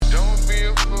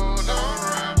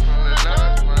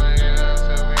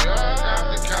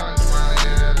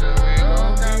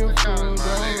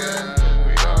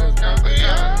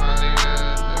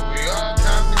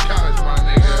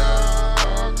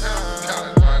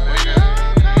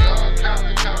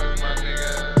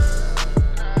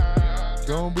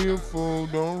be a fool,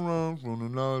 don't run from the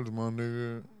knowledge, my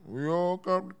nigga. We all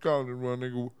come to college, my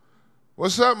nigga.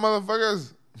 What's up,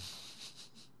 motherfuckers?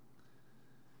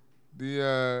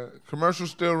 The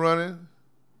commercial's still running.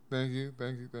 Thank you.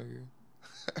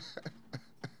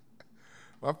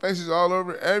 My face is all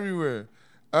over everywhere.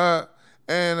 And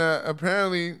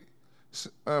apparently,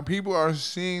 people are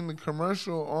seeing the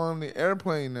commercial on the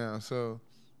airplane now. So,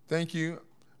 thank you,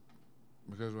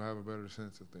 because we'll have a better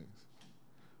sense of things.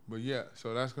 But yeah,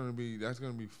 so that's gonna be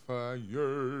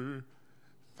fire,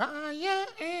 fire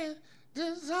and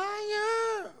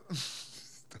desire.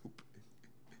 Stupid.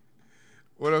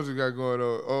 What else we got going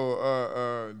on?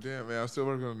 Oh, damn man, I'm still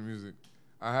working on the music.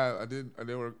 I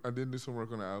did do some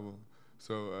work on the album.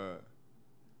 So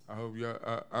I hope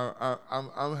y'all.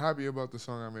 I'm happy about the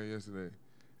song I made yesterday.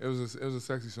 It was a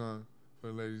sexy song for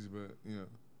the ladies, but you know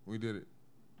we did it.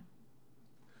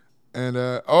 And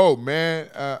oh man,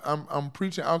 I'm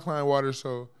preaching alkaline water.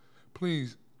 So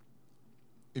please,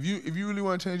 if you really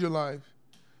want to change your life,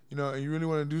 you know, and you really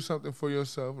want to do something for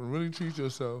yourself and really treat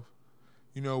yourself,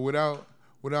 you know, without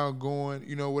going,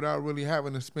 you know, without really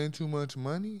having to spend too much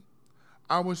money,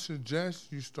 I would suggest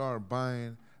you start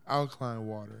buying alkaline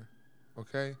water,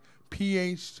 okay?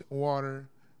 pH water,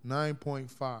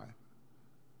 9.5.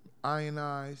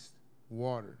 Ionized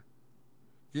water.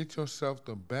 Get yourself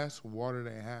the best water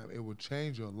they have. It will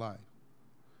change your life.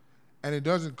 And it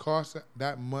doesn't cost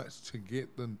that much to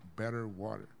get the better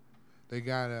water. They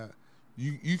got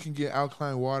you can get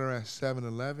alkaline water at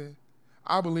 7-Eleven.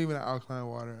 I believe in alkaline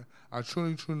water. I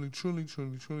truly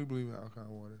believe in alkaline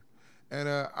water. And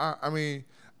I mean,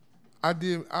 I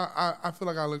feel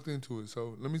like I looked into it.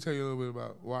 So let me tell you a little bit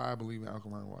about why I believe in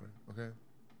alkaline water. Okay.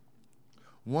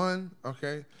 One,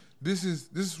 okay, this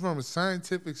is from a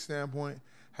scientific standpoint.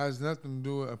 Has nothing to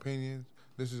do with opinions.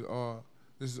 This is all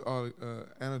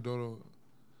anecdotal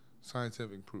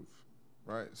scientific proof,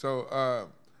 right? So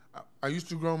I used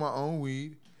to grow my own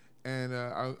weed, and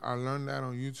I learned that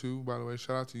on YouTube. By the way,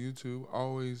 shout out to YouTube,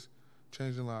 always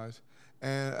changing lives.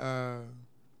 And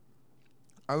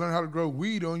I learned how to grow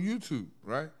weed on YouTube,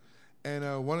 right? And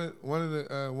one of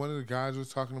the guys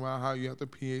was talking about how you have to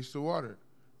pH the water,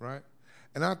 right?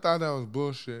 And I thought that was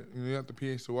bullshit. You know, you have to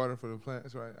pH the water for the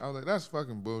plants, right? I was like, that's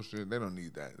fucking bullshit. They don't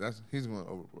need that. He's going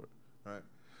overboard, right?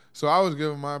 So I was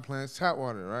giving my plants tap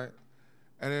water, right?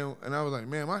 And I was like,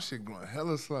 man, my shit growing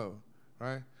hella slow,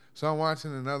 right? So I'm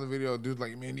watching another video. Dude's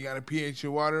like, man, you gotta pH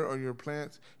your water or your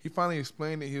plants. He finally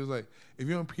explained it. He was like, if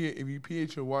you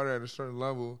pH your water at a certain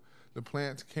level, the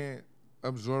plants can't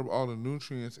absorb all the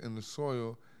nutrients in the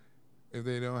soil if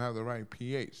they don't have the right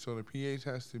pH. So the pH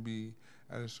has to be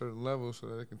at a certain level so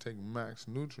that it can take max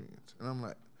nutrients. And I'm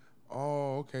like,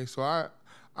 oh, okay. So I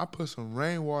put some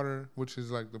rainwater, which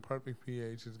is like the perfect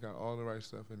pH. It's got all the right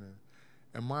stuff in there.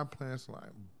 And my plants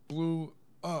like blew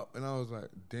up. And I was like,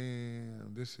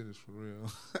 damn, this shit is for real.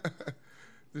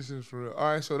 This is for real.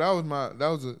 All right, so that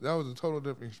was a total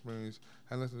different experience.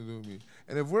 Had nothing to do with me.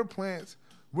 And if we're plants,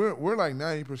 we're like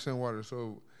 90% water.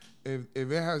 So if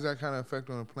it has that kind of effect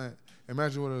on a plant,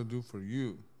 imagine what it'll do for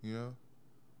you, you know?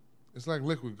 It's like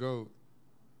liquid gold.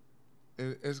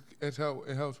 It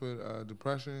helps with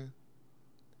depression,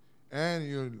 and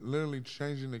you're literally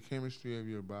changing the chemistry of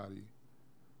your body.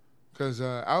 Because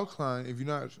alkaline, if you're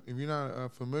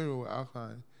not familiar with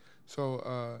alkaline,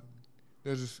 so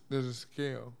there's a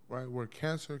scale, right, where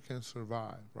cancer can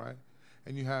survive, right,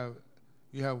 and you have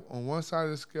on one side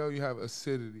of the scale you have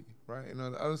acidity, right, and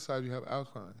on the other side you have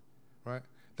alkaline, right.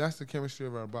 That's the chemistry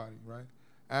of our body, right.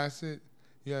 Acid.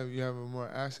 You have a more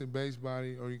acid-based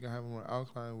body, or you can have a more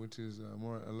alkaline, which is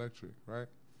more electric, right?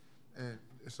 And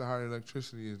it's the higher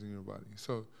electricity is in your body.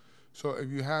 So if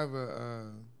you have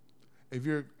if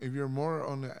you're more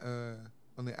on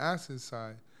the acid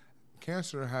side,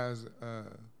 cancer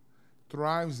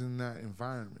thrives in that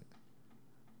environment.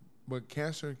 But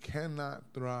cancer cannot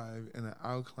thrive in an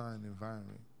alkaline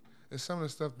environment. It's some of the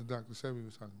stuff that Dr. Sebi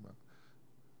was talking about.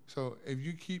 So if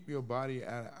you keep your body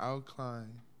at an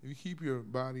alkaline, if you keep your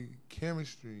body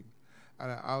chemistry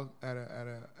at an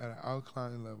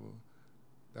alkaline level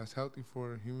that's healthy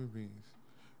for human beings,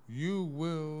 you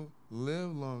will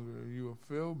live longer, you will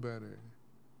feel better,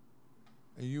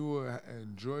 and you will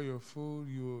enjoy your food.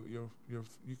 You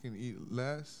can eat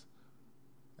less,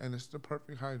 and it's the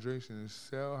perfect hydration. It's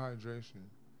cell hydration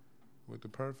with the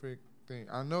perfect thing.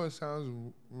 I know it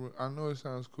sounds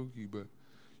kooky, but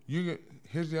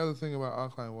here's the other thing about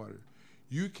alkaline water.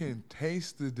 You can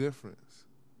taste the difference.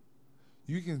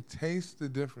 You can taste the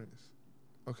difference.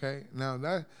 Okay? Now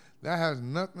that has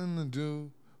nothing to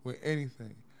do with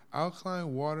anything.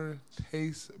 Alkaline water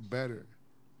tastes better.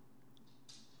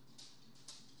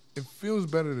 It feels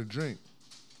better to drink.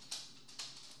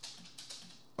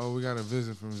 Oh, we got a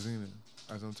visit from Zena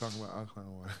as I'm talking about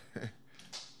alkaline water.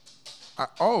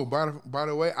 By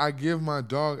the way, I give my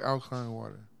dog alkaline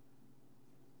water.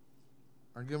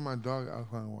 I give my dog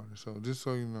alkaline water. So just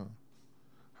so you know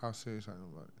how serious I am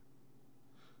about it.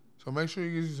 So make sure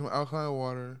you get you some alkaline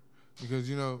water because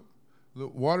the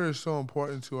water is so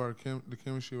important to the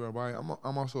chemistry of our body.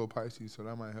 I'm also a Pisces, so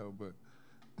that might help. But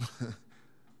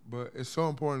but it's so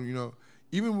important.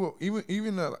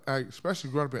 Especially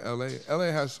growing up in LA.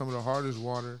 LA has some of the hardest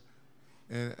water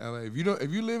in LA. If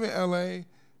you live in LA,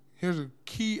 here's a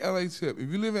key LA tip. If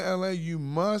you live in LA, you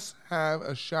must have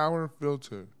a shower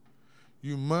filter.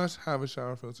 You must have a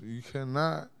shower filter. You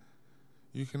cannot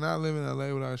live in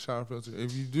LA without a shower filter.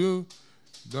 If you do,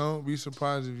 don't be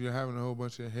surprised if you're having a whole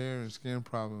bunch of hair and skin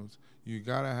problems. You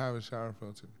gotta have a shower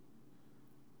filter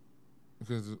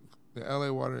because the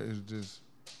LA water is just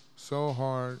so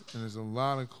hard and there's a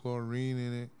lot of chlorine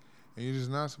in it, and you're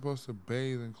just not supposed to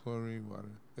bathe in chlorine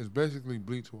water. It's basically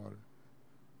bleach water,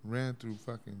 ran through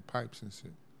fucking pipes and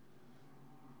shit.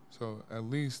 So at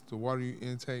least the water you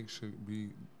intake should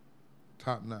be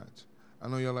top notch. I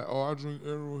know y'all like, oh, I drink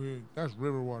Arrowhead. That's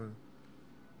river water.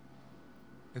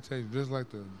 It tastes just like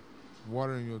the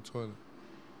water in your toilet.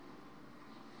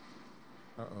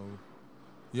 Uh-oh.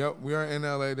 Yep, we are in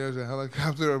LA. There's a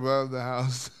helicopter above the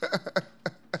house.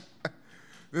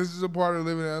 This is a part of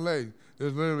living in LA.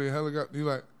 There's literally a helicopter. You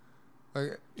like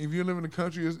if you live in the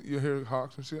country, you hear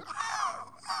hawks and shit.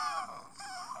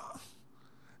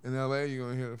 In LA, you're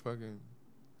gonna hear the fucking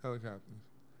helicopters.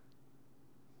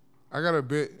 I got a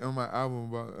bit on my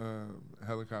album about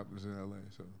helicopters in LA.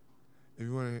 So if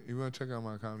you wanna check out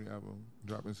my comedy album,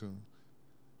 dropping soon.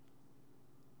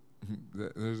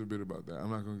 There's a bit about that.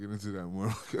 I'm not gonna get into that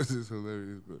more because it's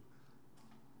hilarious, but.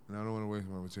 And I don't want to waste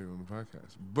my material on the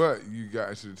podcast. But you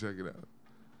guys should check it out.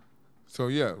 So,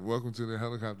 yeah, welcome to the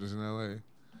helicopters in L.A.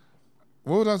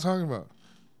 What was I talking about?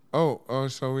 Oh,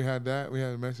 so we had that. We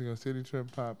had the Mexico City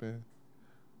trip popping.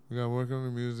 We got working on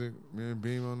the music. Me and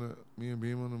Beam on the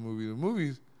movie. The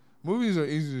movies are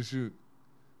easy to shoot.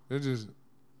 They're just,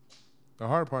 the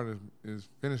hard part is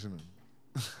finishing them.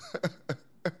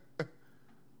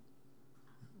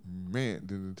 Man,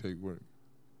 didn't it take work.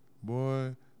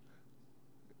 Boy.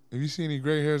 If you see any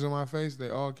gray hairs on my face, they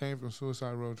all came from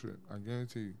Suicide Road Trip. I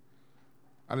guarantee you.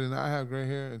 I did not have gray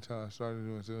hair until I started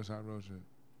doing Suicide Road Trip.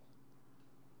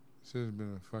 This has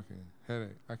been a fucking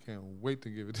headache. I can't wait to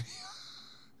give it to you.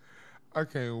 I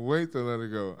can't wait to let it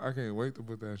go. I can't wait to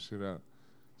put that shit out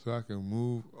so I can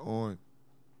move on.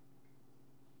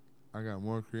 I got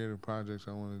more creative projects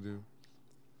I want to do.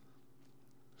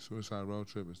 Suicide Road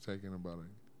Trip is taking about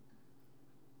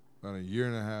a year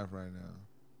and a half right now.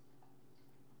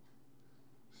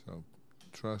 So,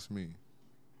 trust me,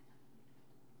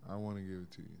 I want to give it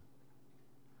to you.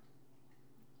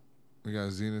 We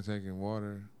got Zena taking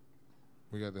water.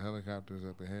 We got the helicopters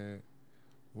up ahead.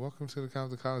 Welcome to the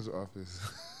Compton College office.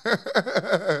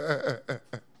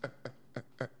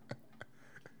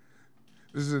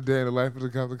 This is a day in the life of the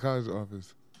Compton College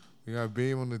office. We got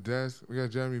Beam on the desk. We got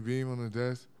Jeremy Beam on the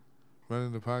desk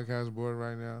running the podcast board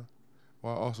right now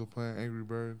while also playing Angry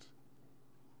Birds.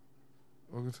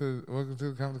 Welcome to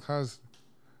the Compton College.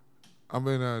 I've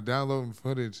been downloading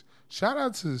footage. Shout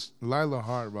out to Lila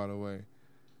Hart, by the way,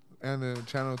 and the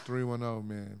Channel 310,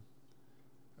 man.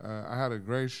 I had a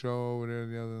great show over there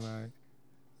the other night.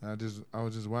 And I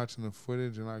was just watching the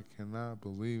footage, and I cannot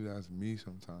believe that's me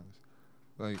sometimes.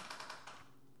 Like,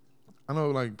 I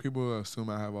know, like, people assume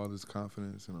I have all this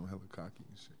confidence and I'm hella cocky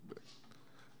and shit, but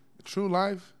true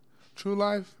life,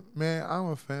 man,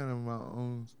 I'm a fan of my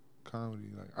own comedy.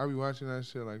 Like, I be watching that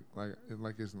shit like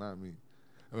it's not me.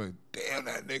 I'm like, damn,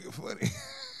 that nigga funny.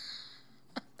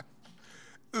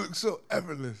 It looks so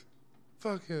effortless.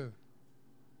 Fuck him.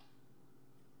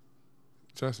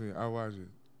 Trust me, I watch it.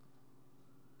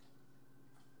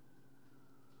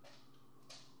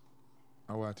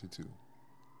 I watch it too.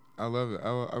 I love it.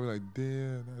 I'll be like,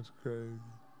 damn, that's crazy.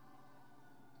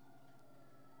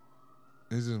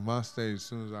 This is my stage as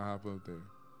soon as I hop up there.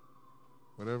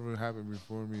 Whatever happened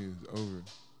before me is over.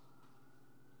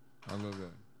 I love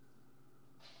that.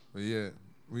 But yeah,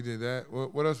 we did that.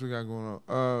 What else we got going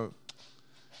on?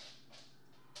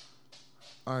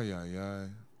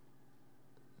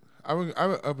 I've been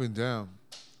up and down.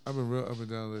 I've been real up and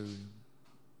down lately.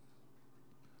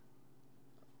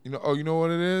 You know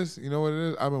what it is?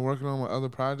 I've been working on my other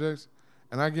projects,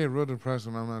 and I get real depressed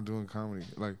when I'm not doing comedy.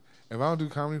 Like, if I don't do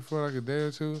comedy for like a day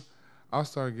or two, I'll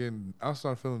start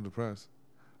feeling depressed.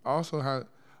 I've also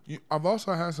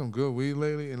had some good weed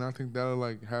lately, and I think that'll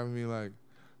like have me like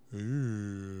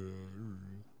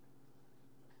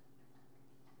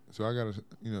So I gotta,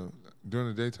 during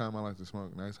the daytime I like to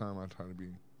smoke. Nighttime I try to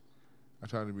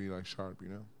be like sharp.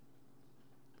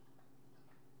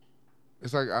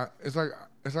 It's like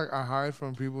I hide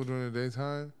from people during the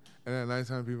daytime, and at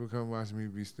nighttime people come watch me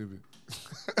be stupid.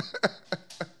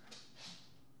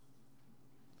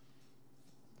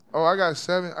 Oh, I got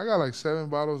seven. I got like 7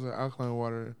 bottles of alkaline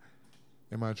water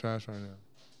in my trash right now.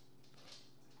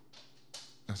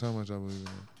 That's how much I believe in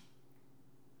it.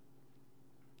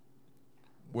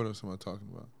 What else am I talking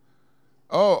about?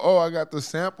 Oh, I got the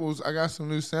samples. I got some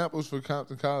new samples for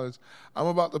Compton College. I'm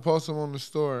about to post them on the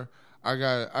store. I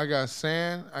got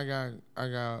sand. I got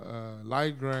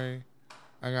light gray.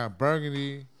 I got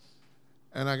burgundy,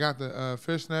 and I got the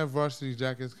fishnet varsity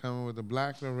jackets coming with the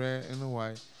black, the red, and the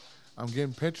white. I'm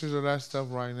getting pictures of that stuff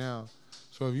right now.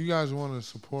 So if you guys want to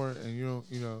support and you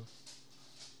don't,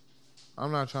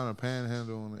 I'm not trying to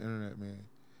panhandle on the internet, man.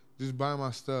 Just buy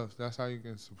my stuff. That's how you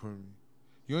can support me.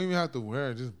 You don't even have to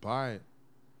wear it. Just buy it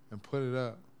and put it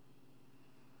up.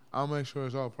 I'll make sure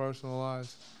it's all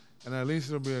personalized, and at least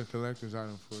it'll be a collector's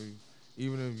item for you,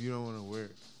 even if you don't want to wear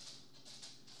it.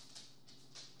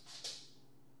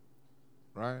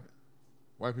 Right?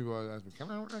 White people always ask me, "Can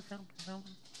I wear that Compton?"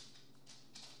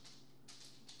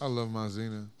 I love my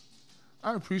Zena.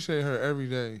 I appreciate her every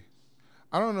day.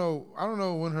 I don't know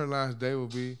when her last day will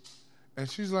be, and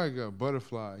she's like a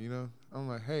butterfly. I'm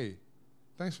like, hey,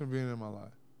 thanks for being in my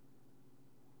life.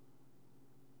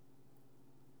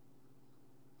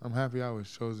 I'm happy I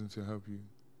was chosen to help you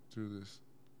through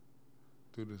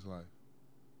this life.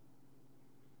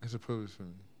 It's a privilege for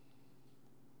me.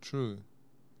 Truly.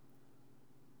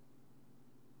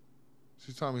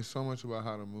 She taught me so much about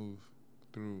how to move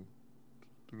through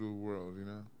the world.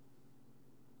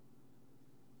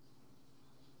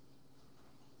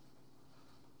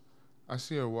 I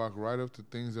see her walk right up to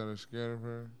things that are scared of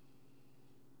her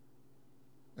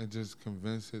and just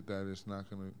convince it that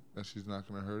she's not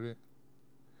gonna hurt it.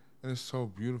 And it's so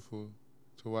beautiful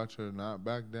to watch her not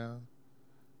back down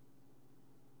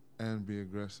and be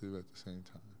aggressive at the same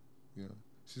time.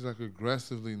 She's like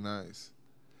aggressively nice.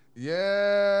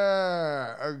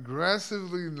 Yeah,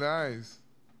 aggressively nice.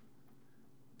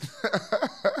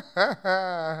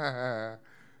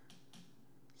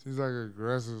 She's like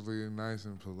aggressively nice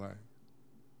and polite.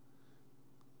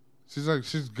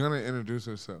 She's gonna introduce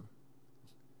herself.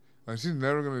 Like she's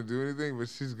never gonna do anything, but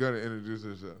she's gonna introduce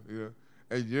herself.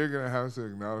 And you're gonna have to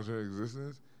acknowledge her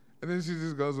existence, and then she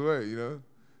just goes away.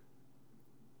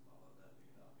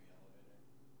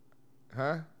 Huh?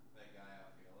 That guy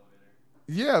out the elevator.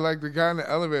 Yeah, like the guy in the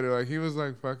elevator, like he was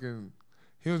like fucking,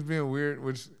 he was being weird.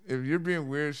 Which if you're being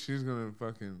weird, you're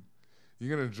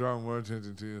gonna draw more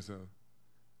attention to yourself.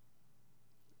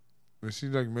 But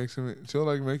she'll like make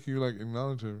you like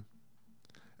acknowledge her.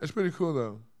 It's pretty cool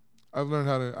though. I've learned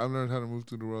how to move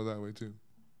through the world that way too.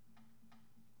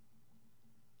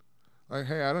 Like,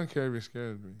 hey, I don't care if you're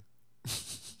scared of me.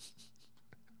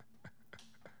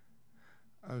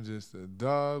 I'm just a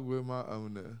dog with my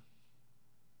owner.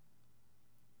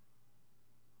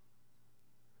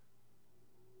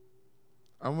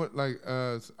 I'm with, like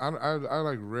I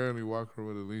like rarely walk her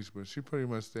with a leash, but she pretty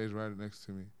much stays right next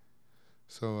to me.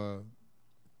 So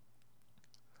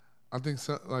I think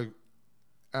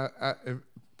if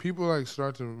people like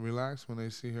start to relax when they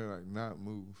see her like not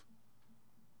move.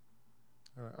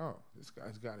 They're like, oh, this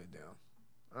guy's got it down.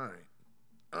 All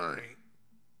right.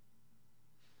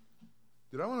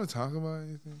 Did I want to talk about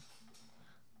anything?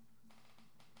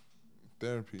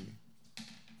 Therapy.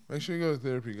 Make sure you go to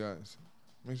therapy, guys.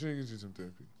 Make sure you get you some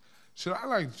therapy. Should I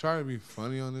like try to be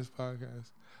funny on this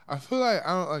podcast? I feel like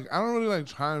I don't really like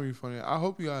trying to be funny. I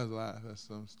hope you guys laugh at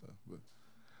some stuff, but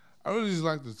I really just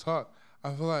like to talk.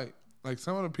 I feel like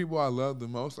some of the people I love the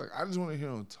most, like I just want to hear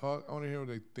them talk. I want to hear what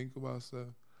they think about stuff.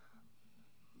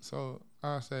 So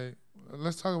I say,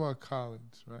 let's talk about college,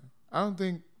 right? I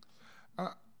think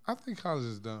college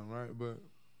is dumb, right? But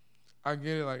I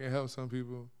get it, like it helps some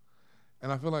people.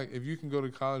 And I feel like if you can go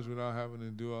to college without having to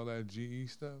do all that GE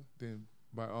stuff, then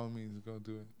by all means go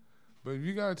do it. But if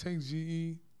you gotta take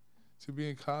GE to be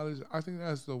in college, I think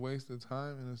that's a waste of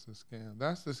time and it's a scam.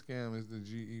 That's the scam, is the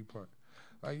GE part.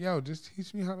 Like, yo, just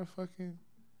teach me how to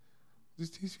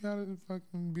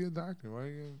be a doctor.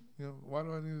 Why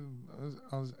do I need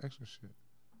all this extra shit?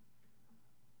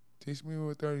 Teach me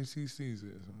what 30 cc's is,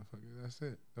 motherfucker. That's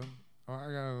it. Why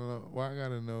I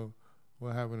gotta know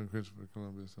what happened to Christopher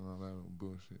Columbus and all that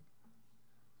bullshit?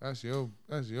 That's your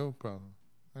problem.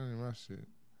 That ain't my shit.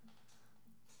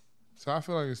 So I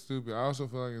feel like it's stupid. I also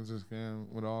feel like it's a scam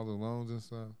with all the loans and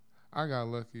stuff. I got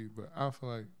lucky, but I feel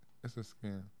like it's a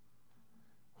scam.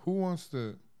 Who wants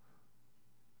to?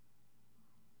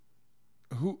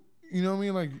 Who you know what I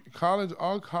mean? Like college,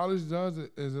 all college does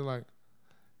is it like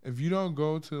if you don't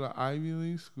go to the Ivy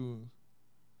League schools,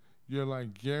 you're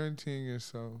like guaranteeing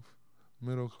yourself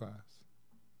middle class.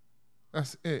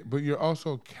 That's it. But you're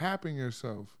also capping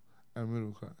yourself at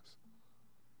middle class.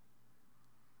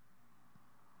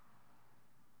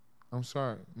 I'm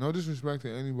sorry. No disrespect to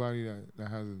anybody that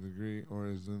has a degree or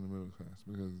is in the middle class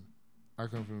because I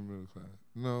come from the middle class.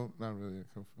 No, not really. I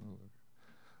come from the middle class.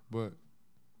 But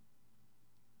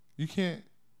you can't,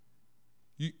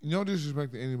 no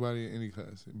disrespect to anybody in any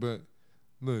class. But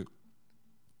look,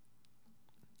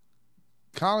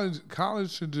 college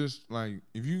should just like,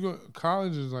 if you go,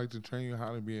 college is like to train you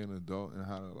how to be an adult and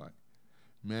how to like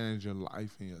manage your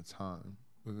life and your time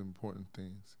with important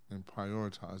things and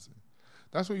prioritizing.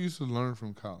 That's what you used to learn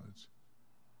from college.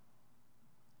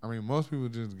 I mean, most people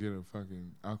just get a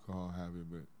fucking alcohol habit,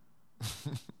 but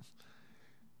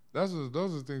those are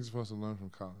things you're supposed to learn from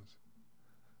college.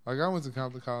 Like I went to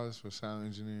Compton College for sound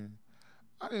engineering.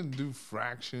 I didn't do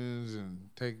fractions and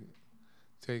take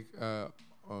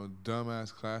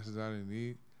dumbass classes I didn't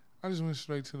need. I just went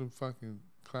straight to the fucking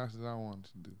classes I wanted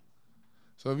to do.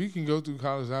 So if you can go through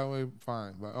college that way,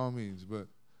 fine, by all means. But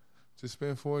to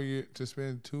spend 4 years, to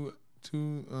spend two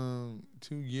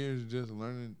years just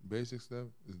learning basic stuff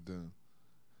is dumb.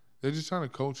 They're just trying to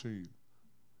culture you,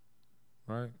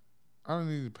 right? I don't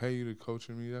need to pay you to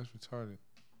culture me. That's retarded.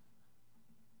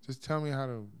 Just tell me how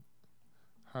to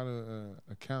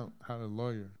account, how to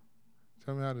lawyer.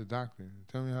 Tell me how to doctor.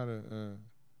 Tell me how to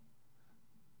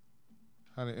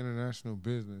international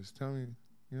business. Tell me,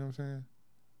 you know what I'm saying?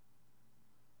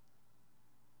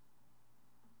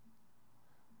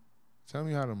 Tell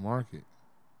me how to market.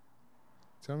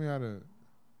 Tell me how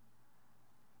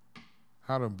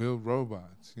to build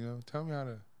robots. You know, tell me how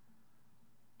to.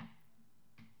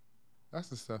 That's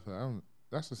the stuff that I want.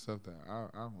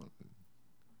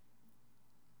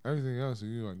 Everything else,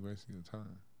 you like wasting your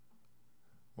time.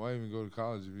 Why even go to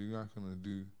college if you're not gonna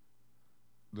do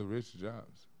the rich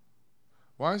jobs?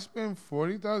 Why spend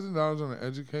 $40,000 on an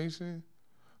education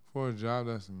for a job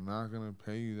that's not gonna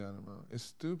pay you that amount? It's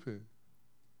stupid.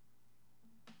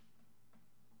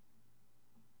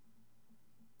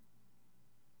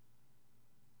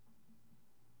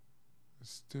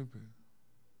 It's stupid.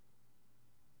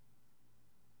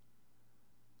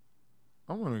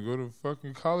 I want to go to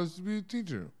fucking college to be a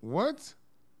teacher. What?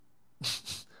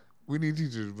 We need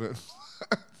teachers, but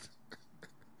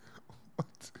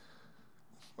what?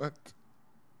 What?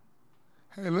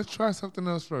 Hey, let's try something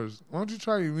else first. Why don't you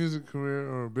try your music career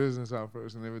or business out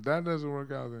first? And if that doesn't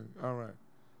work out, then all right.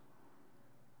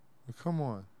 But come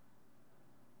on.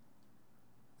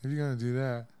 If you're going to do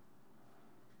that,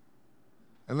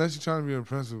 unless you're trying to be a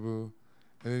principal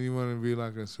and then you want to be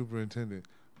like a superintendent,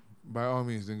 by all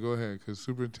means, then go ahead, because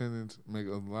superintendents make a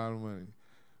lot of money.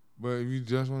 But if you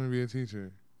just want to be a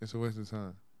teacher, it's a waste of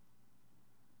time.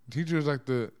 Teachers like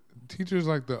the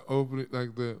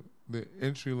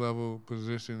entry level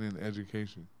position in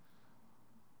education.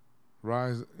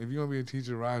 Rise, if you're gonna be a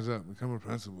teacher, rise up, become a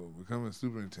principal, become a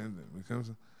superintendent,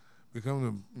 become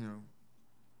the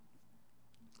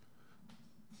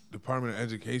Department of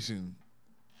Education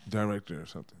director or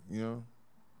something. You know.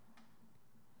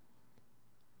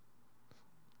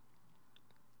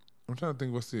 I'm trying to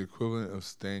think what's the equivalent of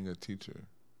staying a teacher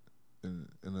in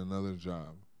another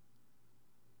job.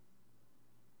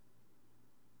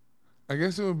 I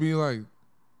guess it would be like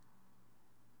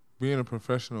being a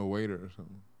professional waiter or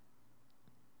something.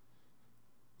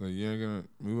 Like you ain't gonna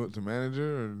move up to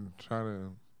manager or try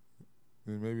to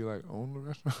maybe like own the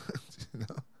restaurant, you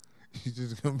know? You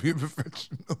just gonna be a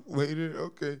professional waiter?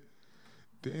 Okay.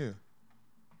 Damn.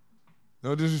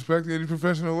 No disrespect to any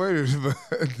professional waiters, but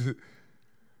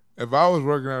if I was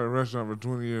working at a restaurant for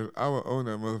 20 years, I would own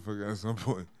that motherfucker at some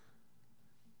point.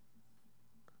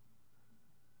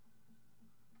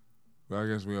 But I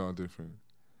guess we all different.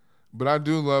 But I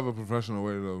do love a professional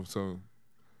waiter though. So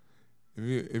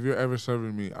if you're ever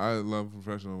serving me, I love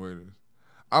professional waiters.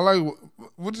 I like,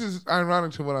 which is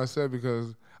ironic to what I said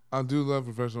because I do love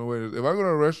professional waiters. If I go to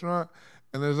a restaurant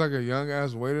and there's like a young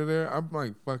ass waiter there, I'm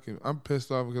like I'm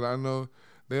pissed off because I know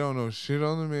they don't know shit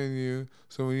on the menu.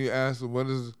 So when you ask them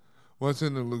what's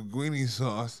in the linguine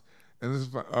sauce, and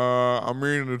it's like, I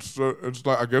mean, it's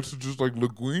like, I guess it's just like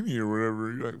linguine or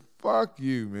whatever. You're like, fuck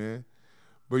you, man.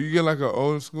 But you get like an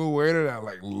old school waiter that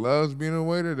like loves being a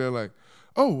waiter. They're like,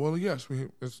 oh well, yes,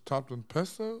 it's topped with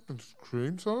pesto and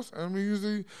cream sauce, and we use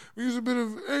a bit of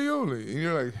aioli. And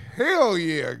you're like, hell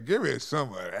yeah, give me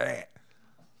some of that.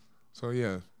 So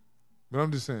yeah, but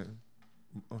I'm just saying,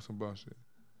 on some bullshit.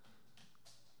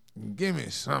 Give me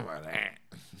some of that.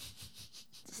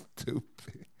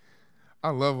 Stupid. I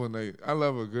love a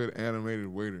good animated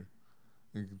waiter.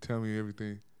 You can tell me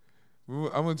everything.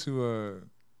 I went to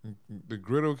the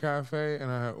Griddle Cafe and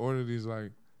I had ordered these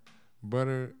like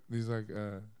butter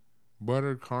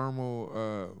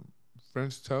caramel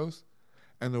French toast,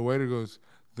 and the waiter goes,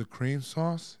 "The cream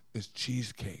sauce is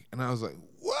cheesecake," and I was like,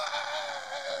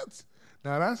 "What?"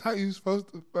 Now that's how you supposed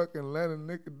to fucking let a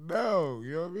nigga know.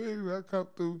 You know what I mean? I come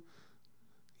through,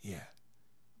 yeah.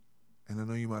 And I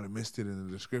know you might have missed it in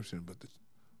the description,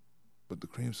 but the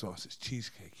cream sauce is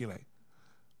cheesecake. You're like,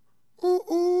 ooh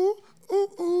ooh ooh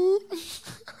ooh.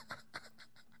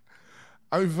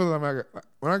 I be feeling like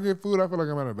when I get food, I feel like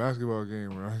I'm at a basketball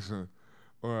game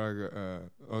or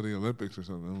the Olympics or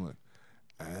something. I'm like,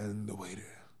 and the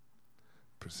waiter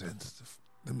presents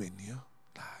the menu.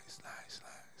 Nice, nice,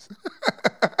 nice.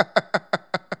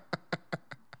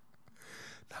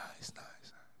 Nice,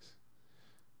 nice, nice.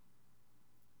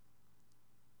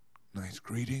 Nice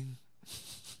greeting.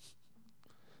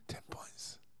 10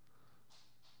 points.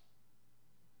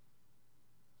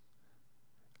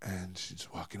 And she's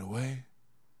walking away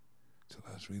to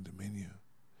let us read the menu.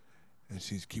 And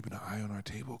she's keeping an eye on our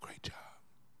table. Great job.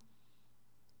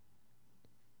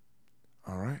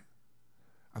 All right.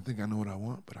 I think I know what I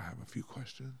want, but I have a few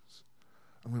questions.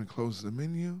 I'm going to close the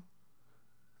menu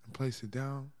and place it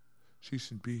down. She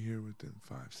should be here within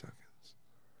 5 seconds.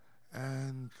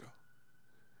 And go.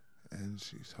 And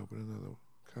she's helping another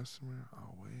customer.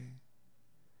 I'll wait.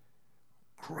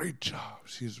 Great job.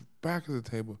 She's back at the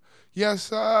table. Yes,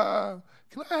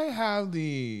 can I have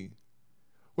the...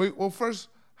 Wait, well, first,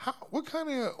 what kind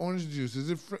of orange juice?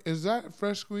 Is that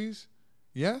fresh squeeze?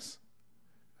 Yes?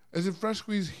 Is it fresh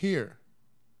squeeze here?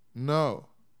 No.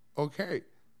 Okay.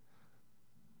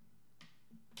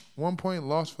 1 point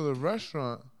lost for the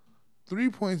restaurant. 3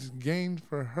 points gained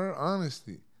for her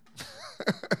honesty.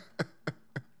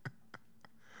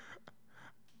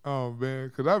 Oh man,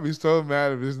 because I'd be so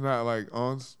mad if it's not like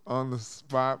on the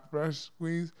spot fresh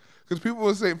squeeze. Because people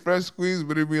would say fresh squeeze,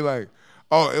 but it'd be like,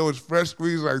 oh, it was fresh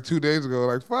squeeze like 2 days ago.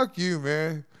 Like, fuck you,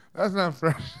 man. That's not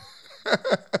fresh.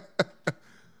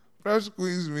 Fresh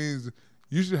squeeze means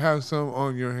you should have some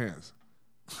on your hands.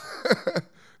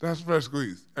 That's fresh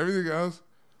squeeze. Everything else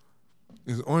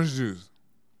is orange juice.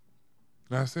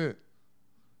 That's it.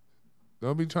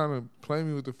 Don't be trying to play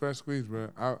me with the fresh squeeze, bro.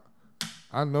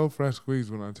 I know fresh squeeze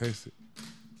when I taste it.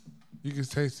 You can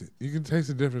taste it. You can taste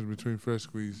the difference between fresh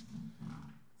squeeze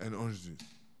and orange juice.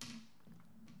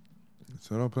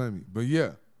 So don't play me. But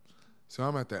yeah, so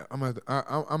I'm at the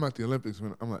Olympics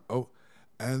when I'm like, oh,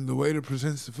 and the waiter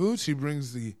presents the food. She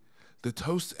brings the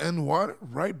toast and water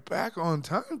right back on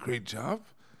time. Great job.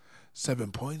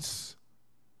 7 points.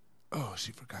 Oh,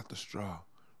 she forgot the straw.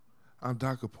 I'm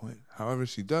dock a point. However,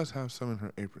 she does have some in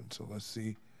her apron, so let's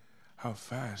see how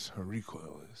fast her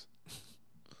recoil is.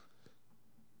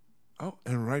 Oh,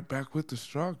 and right back with the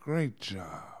straw. Great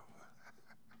job.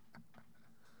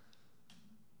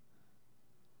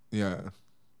 Yeah,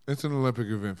 it's an Olympic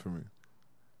event for me.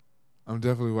 I'm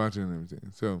definitely watching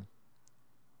everything. So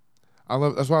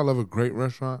that's why I love a great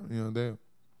restaurant. You know,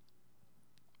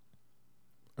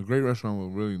 a great restaurant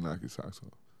will really knock your socks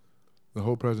off. The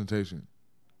whole presentation.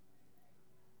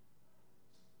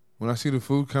 When I see the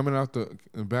food coming out the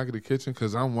back of the kitchen,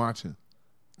 because I'm watching,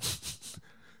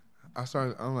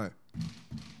 I'm like,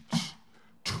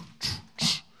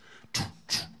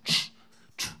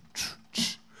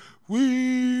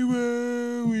 we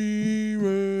will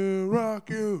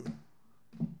rock you.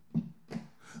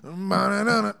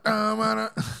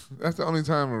 That's the only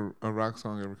time a rock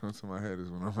song ever comes to my head is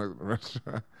when I'm like at the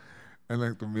restaurant and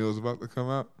like the meal's about to come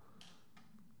out.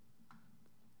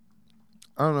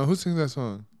 I don't know, who sings that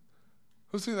song?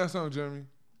 Who sings that song, Jeremy?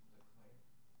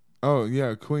 Oh,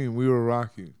 yeah, Queen, We Will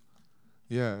Rock You.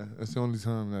 Yeah, that's the only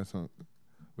time that song.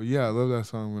 But yeah, I love that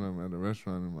song when I'm at a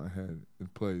restaurant in my head.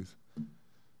 It plays.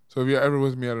 So if you're ever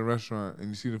with me at a restaurant and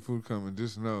you see the food coming,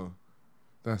 just know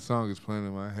that song is playing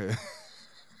in my head.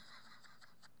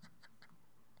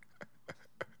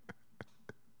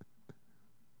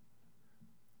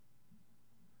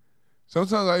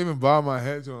 Sometimes I even bob my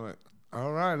head to him like,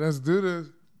 all right, let's do this.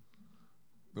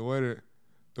 The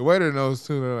waiter knows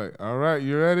too. They're like, all right,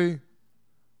 you ready?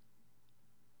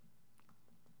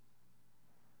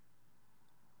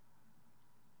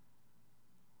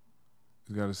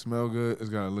 It's got to smell good. It's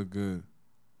got to look good.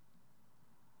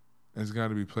 And it's got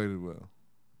to be plated well.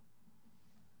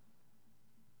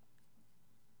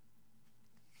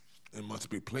 It must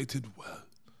be plated well.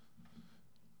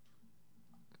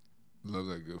 Love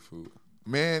that good food.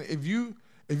 Man, if you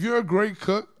If you're a great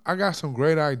cook, I got some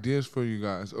great ideas for you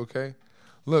guys, okay?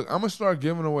 Look, I'm gonna start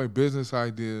giving away business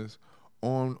ideas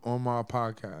on my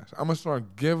podcast. I'm gonna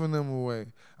start giving them away.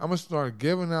 I'm gonna start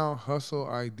giving out hustle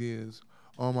ideas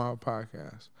on my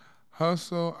podcast.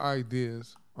 Hustle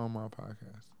ideas on my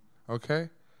podcast. Okay?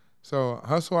 So,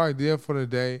 hustle idea for the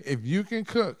day. If you can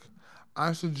cook,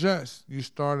 I suggest you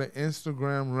start an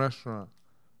Instagram restaurant.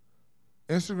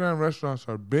 Instagram restaurants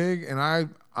are big, and I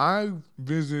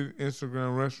visit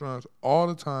Instagram restaurants all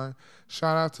the time.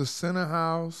 Shout out to Center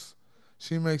House.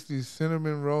 She makes these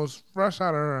cinnamon rolls fresh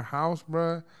out of her house,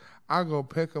 bruh. I go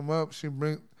pick them up. She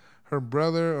bring her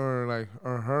brother or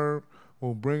her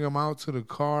will bring them out to the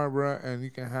car, bruh, and you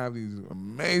can have these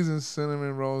amazing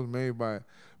cinnamon rolls made by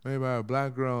a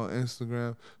black girl on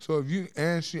Instagram. So if you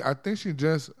and she, I think she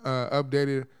just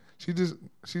updated. She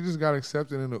just got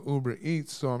accepted into Uber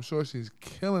Eats, so I'm sure she's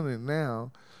killing it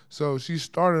now. So she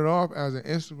started off as an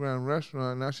Instagram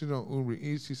restaurant. Now she's on Uber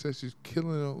Eats. She says she's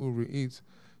killing it on Uber Eats.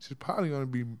 She's probably going to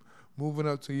be moving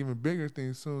up to even bigger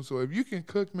things soon. So if you can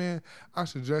cook, man, I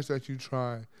suggest that you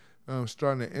try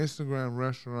starting an Instagram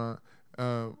restaurant.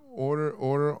 You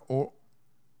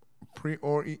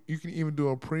can even do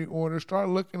a pre-order. Start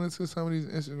looking into some of these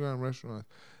Instagram restaurants.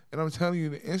 And I'm telling you,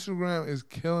 the Instagram is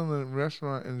killing the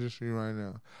restaurant industry right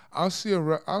now. I'll see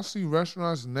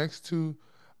restaurants next to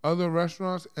other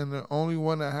restaurants, and the only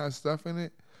one that has stuff in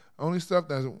it, only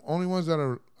ones that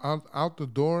are out the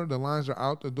door, the lines are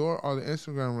out the door, are the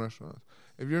Instagram restaurants.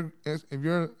 If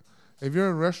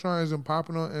your restaurant isn't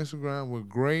popping on Instagram with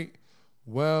great,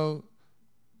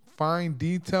 fine,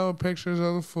 detailed pictures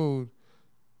of the food,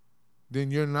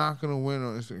 then you're not gonna win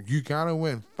on Instagram. You gotta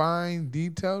win fine,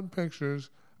 detailed pictures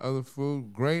of the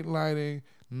food, great lighting,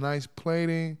 nice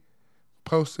plating,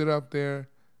 post it up there,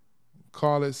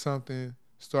 call it something,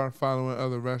 start following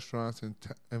other restaurants and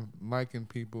liking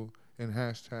people and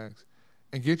hashtags,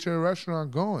 and get your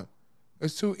restaurant going.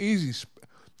 It's too easy.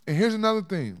 And here's another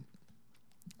thing.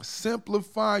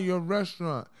 Simplify your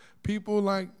restaurant. People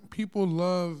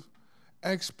love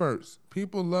experts.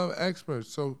 People love experts.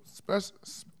 So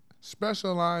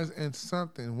specialize in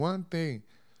something, one thing.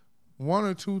 One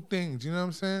or two things, you know what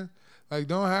I'm saying? Like,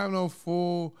 don't have no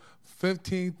full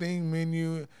 15-thing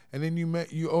menu, and then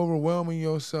you overwhelming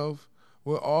yourself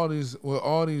with all these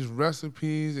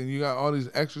recipes, and you got all these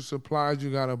extra supplies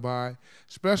you gotta buy.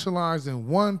 Specialize in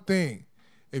one thing.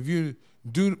 If you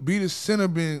be the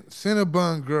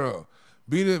Cinnabon girl,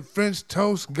 be the French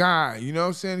toast guy. You know what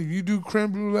I'm saying? If you do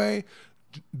creme brulee,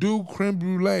 do creme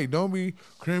brulee. Don't be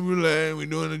creme brulee. We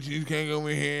doing the cheesecake over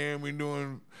here. We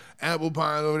doing apple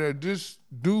pie over there. Just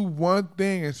do one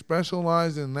thing and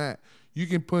specialize in that. You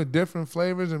can put different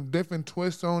flavors and different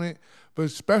twists on it, but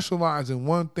specialize in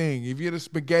one thing. If you're the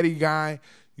spaghetti guy,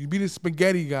 you be the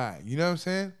spaghetti guy. You know what I'm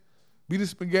saying? Be the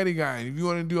spaghetti guy. If you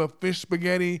want to do a fish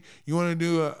spaghetti, you want to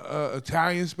do a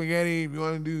Italian spaghetti, if you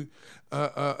want to do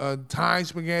a Thai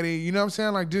spaghetti, you know what I'm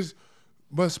saying? Like,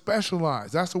 but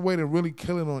specialize. That's the way to really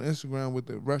kill it on Instagram with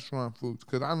the restaurant foods.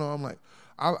 Because I know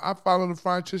I follow the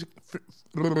fried chicken.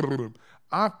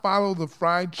 I follow the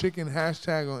fried chicken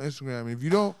hashtag on Instagram. If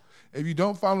you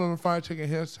don't follow the fried chicken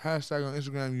hashtag on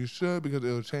Instagram, you should, because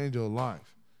it'll change your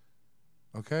life.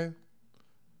 Okay?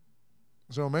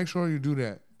 So make sure you do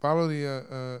that. Follow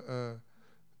the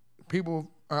people.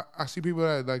 I see people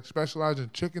that like specialize in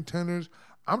chicken tenders.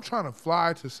 I'm trying to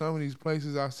fly to some of these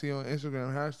places I see on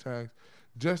Instagram hashtags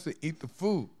just to eat the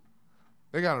food.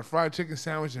 They got a fried chicken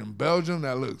sandwich in Belgium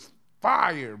that looks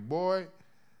fire, boy.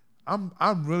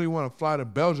 I really want to fly to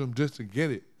Belgium just to get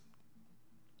it.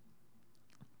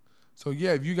 So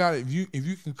yeah, if you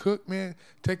can cook, man,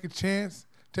 take a chance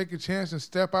and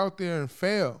step out there and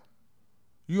fail.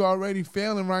 You already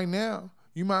failing right now.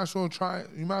 You might as well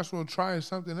try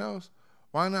something else.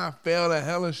 Why not fail the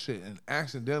hell of shit and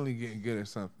accidentally get good at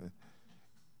something?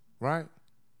 Right?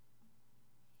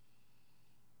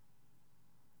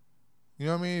 You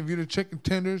know what I mean? If you're the chicken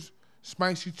tenders,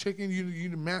 spicy chicken, you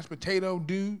the mashed potato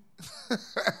dude.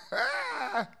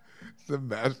 The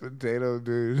mashed potato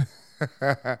dude.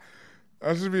 That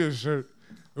should be a shirt.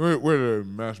 We're the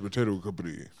mashed potato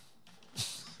company.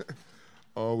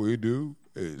 All we do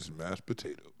is mashed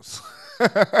potatoes.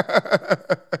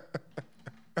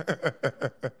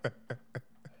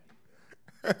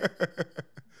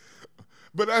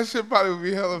 But that shit probably would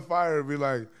be hella fire. It'd be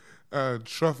like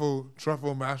truffle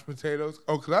mashed potatoes.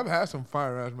 Oh, because I've had some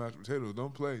fire-ass mashed potatoes.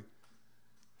 Don't play.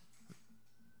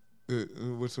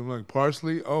 With some like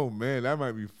parsley. Oh, man, that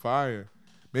might be fire.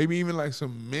 Maybe even like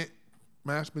some mint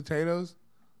mashed potatoes.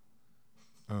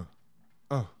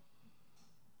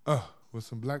 With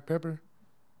some black pepper.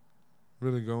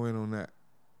 Really go in on that.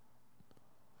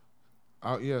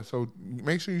 Yeah, so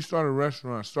make sure you start a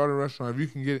restaurant. Start a restaurant if you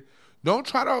can get it. Don't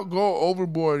try to go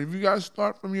overboard. If you gotta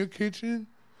start from your kitchen,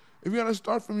 if you gotta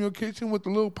start from your kitchen with the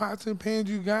little pots and pans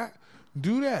you got,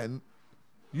 do that.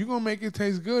 You gonna make it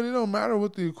taste good. It don't matter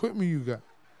what the equipment you got.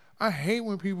 I hate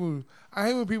when people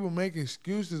make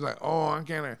excuses like, oh, I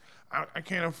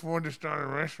can't afford to start a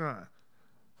restaurant.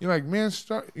 You're like, man,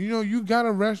 start. You got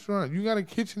a restaurant. You got a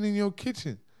kitchen in your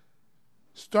kitchen.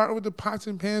 Start with the pots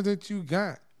and pans that you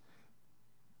got.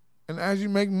 And as you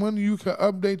make money, you can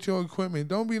update your equipment.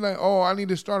 Don't be like, oh, I need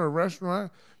to start a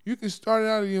restaurant. You can start it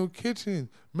out of your kitchen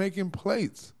making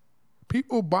plates.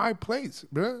 People buy plates,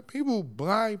 bro. People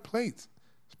buy plates,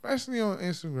 especially on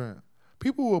Instagram.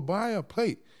 People will buy a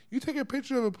plate. You take a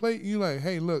picture of a plate, and you like,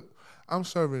 hey, look, I'm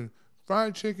serving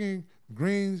fried chicken,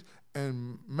 greens,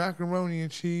 and macaroni and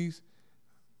cheese,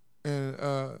 and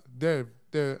they're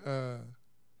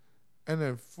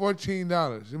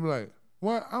 $14. You be like,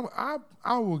 what?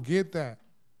 I will get that.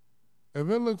 If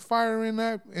it look fire in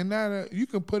that, you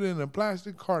can put it in a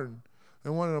plastic carton,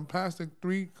 in one of them plastic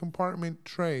 3-compartment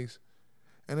trays,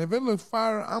 and if it look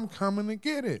fire, I'm coming to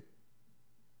get it.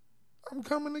 I'm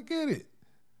coming to get it.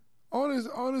 All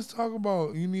this talk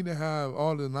about you need to have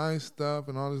all the nice stuff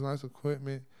and all this nice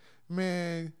equipment,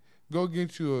 man. Go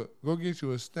get you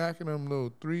a stack of them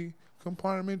little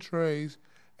 3-compartment trays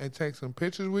and take some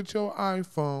pictures with your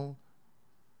iPhone.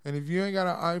 And if you ain't got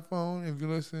an iPhone, if you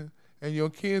listen, and your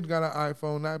kids got an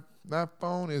iPhone, that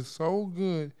phone is so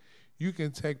good, you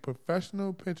can take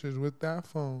professional pictures with that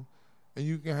phone, and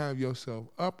you can have yourself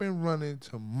up and running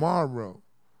tomorrow.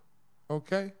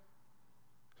 Okay?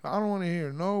 So I don't want to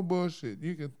hear no bullshit.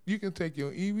 You can take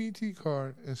your EBT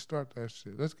card and start that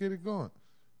shit. Let's get it going.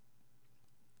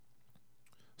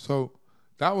 So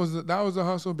that was a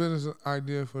hustle business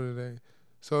idea for today.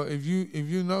 So if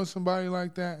you know somebody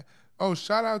like that,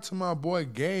 shout out to my boy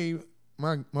Gabe,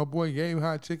 my boy Gabe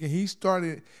Hot Chicken. He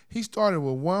started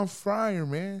with one fryer,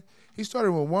 man. He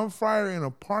started with one fryer in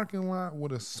a parking lot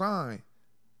with a sign.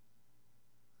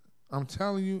 I'm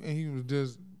telling you, and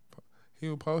he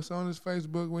would post on his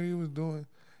Facebook what he was doing,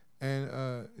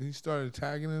 and he started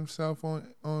tagging himself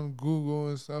on Google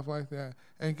and stuff like that.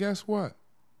 And guess what?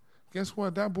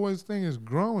 That boy's thing is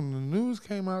growing. The news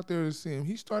came out there to see him.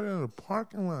 He started in a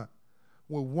parking lot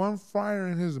with one fryer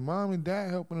and his mom and dad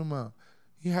helping him out.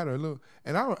 He had a little,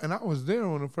 and I was there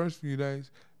on the first few days.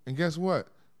 And guess what?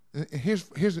 Here's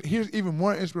even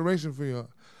more inspiration for y'all.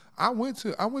 When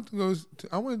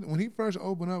he first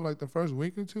opened up, like the first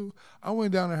week or two. I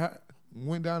went down there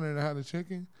and had the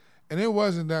chicken, and it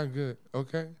wasn't that good.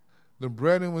 Okay, the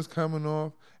breading was coming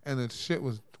off, and the shit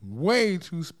was way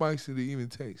too spicy to even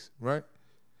taste. Right,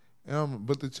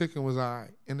 but the chicken was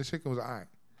alright,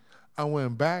 I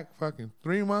went back fucking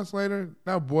 3 months later.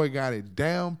 That boy got it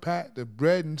down pat. The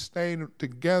bread and stayed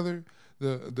together.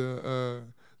 The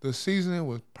seasoning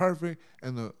was perfect,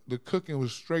 and the cooking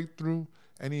was straight through.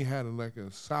 And he had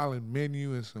a solid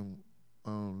menu and some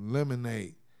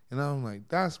lemonade. And I'm like,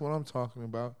 that's what I'm talking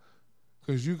about.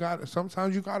 Because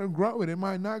sometimes you gotta grow it. It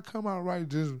might not come out right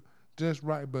just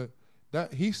right, but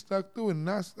that he stuck through it, and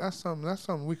that's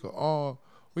something we could all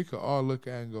look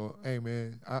at and go, hey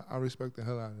man, I respect the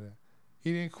hell out of that.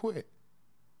 He didn't quit.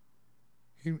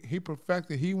 He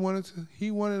perfected. He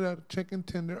wanted a chicken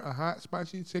tender, a hot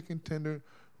spicy chicken tender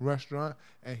restaurant,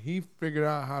 and he figured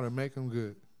out how to make them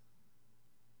good.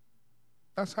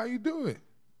 That's how you do it.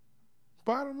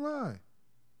 Bottom line.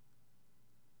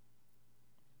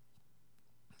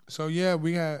 So yeah,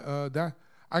 we had that.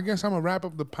 I guess I'm gonna wrap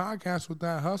up the podcast with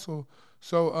that hustle.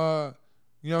 So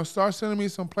start sending me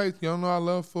some plates. Y'all know I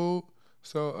love food.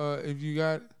 So if you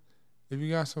got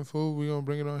some food, we're gonna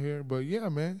bring it on here. But yeah,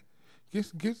 man,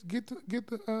 get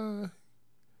the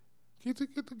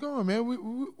going,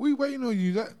 man. We waiting on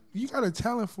you. You got a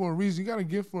talent for a reason. You got a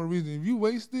gift for a reason. If you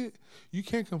waste it, you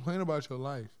can't complain about your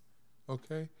life.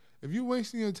 Okay? If you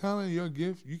wasting your talent and your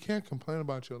gift, you can't complain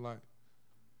about your life.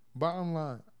 Bottom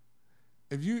line.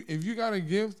 If you got a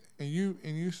gift and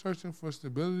you searching for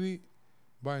stability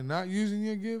by not using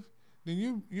your gift,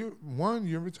 then you're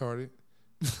retarded.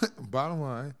 Bottom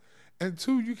line. And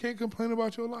 2, you can't complain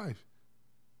about your life.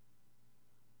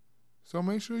 So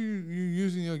make sure you're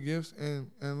using your gifts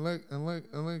and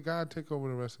let God take over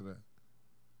the rest of that.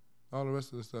 All the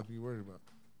rest of the stuff you're worried about.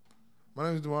 My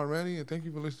name is DeMar Randy, and thank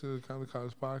you for listening to the Compton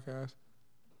College podcast.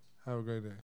 Have a great day.